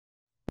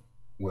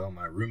Well,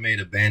 my roommate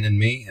abandoned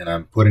me and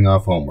I'm putting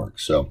off homework,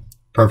 so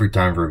perfect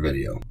time for a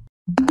video.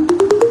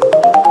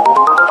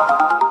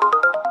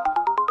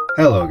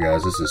 Hello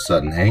guys, this is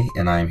Sutton Haye,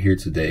 and I am here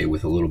today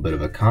with a little bit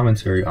of a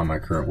commentary on my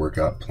current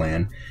workout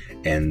plan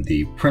and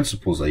the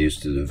principles I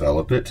used to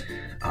develop it,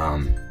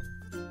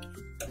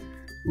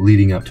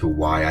 leading up to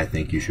why I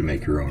think you should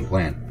make your own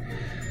plan.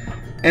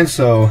 And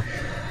so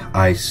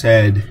I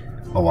said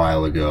a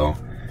while ago,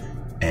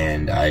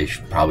 and I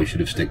probably should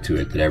have stuck to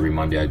it, that every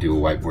Monday I do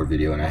a whiteboard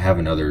video, and I have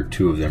another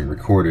 2 of them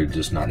recorded,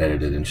 just not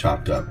edited and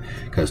chopped up.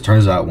 Because it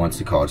turns out once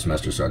the college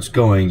semester starts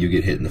going, you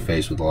get hit in the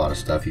face with a lot of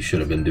stuff you should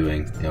have been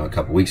doing, a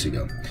couple weeks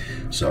ago.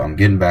 So I'm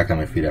getting back on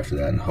my feet after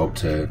that and hope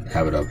to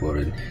have it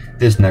uploaded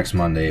this next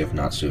Monday, if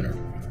not sooner.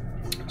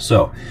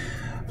 So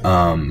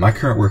my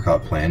current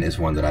workout plan is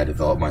one that I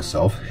developed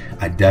myself.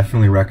 I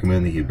definitely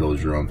recommend that you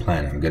build your own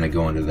plan. I'm going to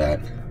go into that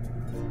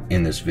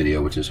in this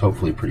video, which is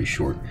hopefully pretty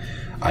short.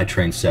 I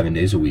train 7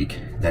 days a week.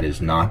 That is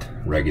not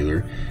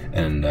regular,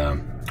 and a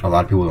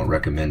lot of people don't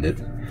recommend it,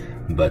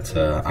 but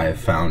I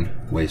have found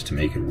ways to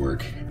make it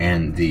work.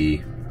 And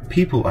the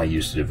people I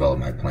used to develop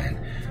my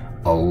plan,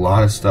 a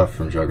lot of stuff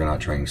from Juggernaut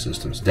Training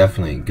Systems.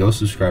 Definitely go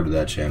subscribe to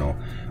that channel,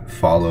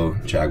 follow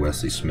Jag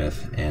Wesley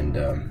Smith and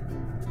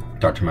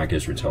Dr. Mike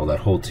Israel, that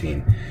whole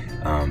team.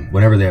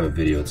 Whenever they have a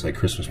video, it's like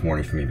Christmas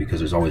morning for me, because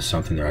there's always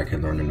something there I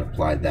can learn and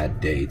apply that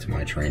day to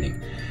my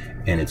training.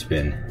 And it's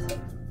been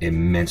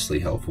immensely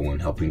helpful in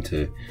helping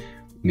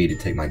me to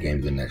take my game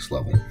to the next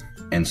level.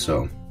 And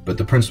so, but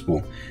the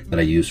principle that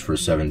I used for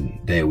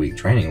 7-day-a-week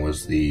training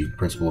was the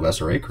principle of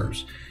SRA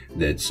curves.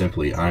 That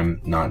simply, I'm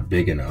not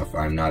big enough,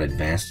 I'm not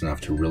advanced enough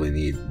to really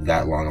need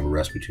that long of a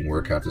rest between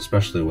workouts,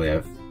 especially the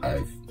way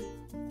I've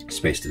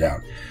spaced it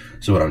out.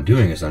 So what I'm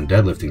doing is I'm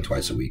deadlifting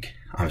twice a week,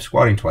 I'm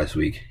squatting twice a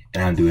week,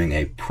 and I'm doing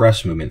a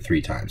press movement 3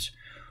 times.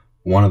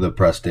 One of the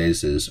press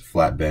days is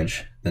flat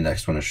bench, the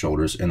next one is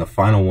shoulders, and the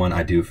final one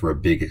I do for a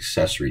big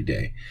accessory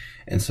day.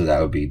 And so that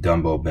would be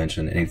dumbbell bench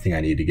and anything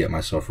I need to get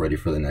myself ready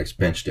for the next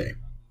bench day.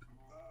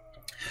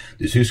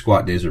 The 2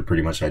 squat days are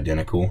pretty much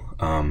identical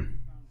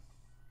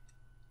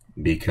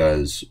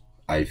because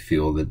I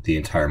feel that the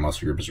entire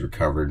muscle group is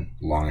recovered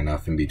long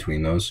enough in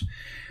between those.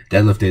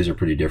 Deadlift days are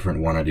pretty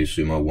different. One I do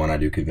sumo, one I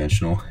do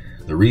conventional.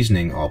 The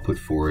reasoning I'll put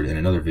forward in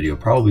another video,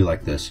 probably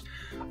like this,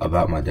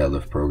 about my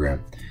deadlift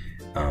program.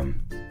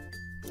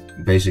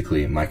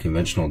 Basically, my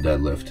conventional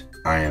deadlift,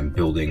 I am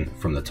building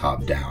from the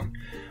top down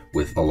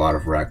with a lot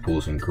of rack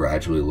pulls and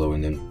gradually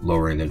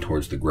lowering them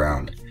towards the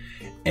ground.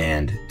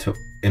 And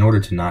in order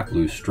to not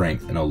lose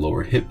strength in a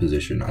lower hip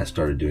position, I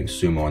started doing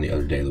sumo on the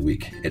other day of the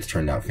week. It's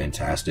turned out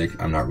fantastic.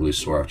 I'm not really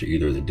sore after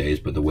either of the days,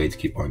 but the weights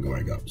keep on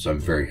going up, so I'm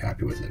very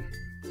happy with it.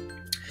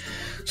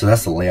 So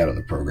that's the layout of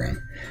the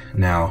program.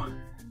 Now,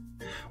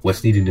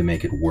 what's needed to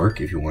make it work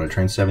if you want to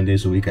train 7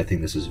 days a week, I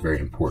think this is very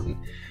important.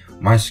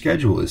 My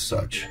schedule is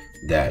such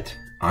that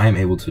I am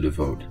able to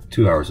devote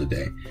 2 hours a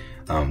day,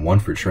 one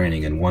for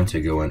training and one to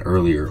go in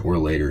earlier or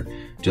later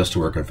just to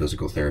work on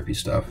physical therapy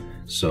stuff.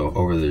 So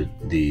over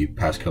the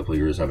past couple of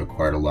years, I've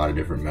acquired a lot of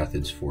different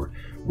methods for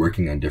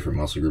working on different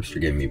muscle groups that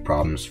are giving me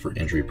problems, for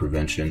injury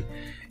prevention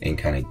and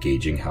kind of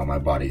gauging how my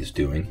body is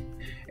doing.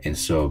 And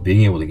so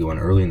being able to go in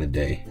early in the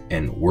day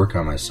and work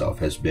on myself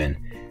has been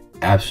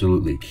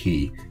absolutely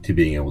key to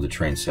being able to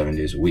train 7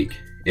 days a week.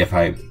 If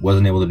I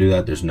wasn't able to do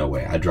that, there's no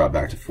way. I'd drop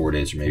back to 4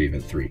 days or maybe even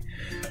 3.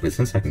 But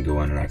since I can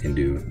go in and I can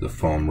do the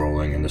foam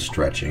rolling and the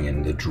stretching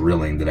and the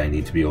drilling that I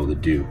need to be able to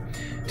do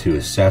to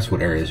assess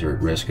what areas are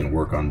at risk and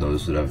work on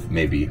those that have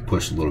maybe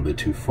pushed a little bit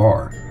too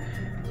far,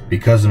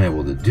 because I'm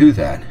able to do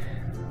that,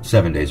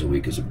 7 days a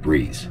week is a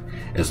breeze.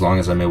 As long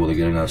as I'm able to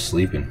get enough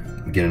sleep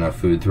and get enough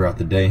food throughout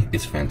the day,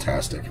 it's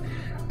fantastic.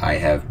 I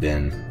have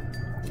been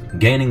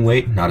gaining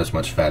weight, not as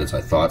much fat as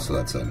I thought, so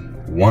that's a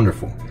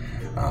wonderful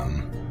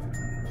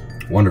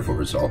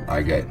result.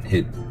 I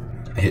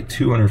hit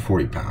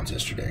 240 pounds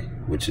yesterday,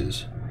 which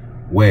is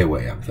way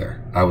up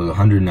there. I was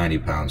 190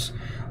 pounds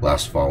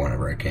last fall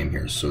whenever I came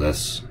here, so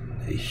that's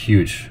a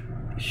huge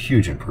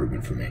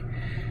improvement for me.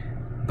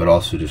 But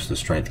also just the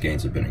strength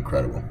gains have been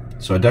incredible.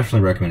 So I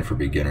definitely recommend for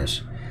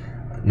beginners,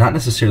 not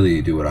necessarily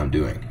to do what I'm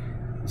doing.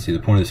 See, the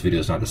point of this video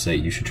is not to say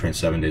you should train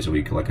 7 days a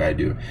week like I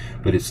do,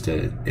 but it's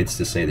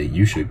to say that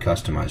you should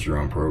customize your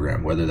own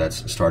program, whether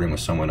that's starting with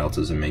someone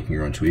else's and making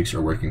your own tweaks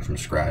or working from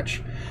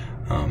scratch.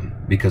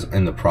 Because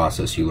in the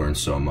process you learn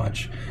so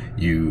much.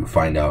 You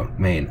find out,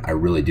 man, I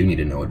really do need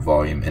to know what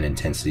volume and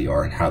intensity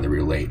are and how they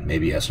relate.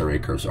 Maybe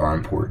SRA curves are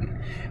important.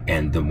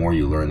 And the more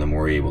you learn, the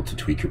more you're able to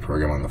tweak your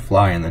program on the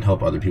fly and then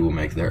help other people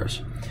make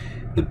theirs.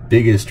 The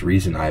biggest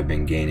reason I've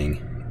been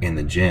gaining in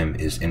the gym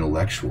is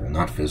intellectual,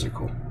 not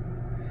physical.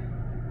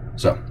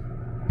 So,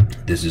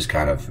 this is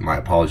kind of my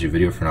apology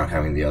video for not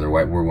having the other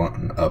whiteboard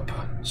one up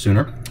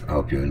sooner. I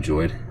hope you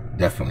enjoyed.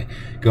 Definitely,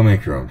 go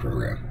make your own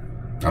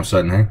program. I'm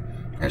Sutton Haye,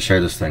 and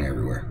share this thing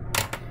everywhere.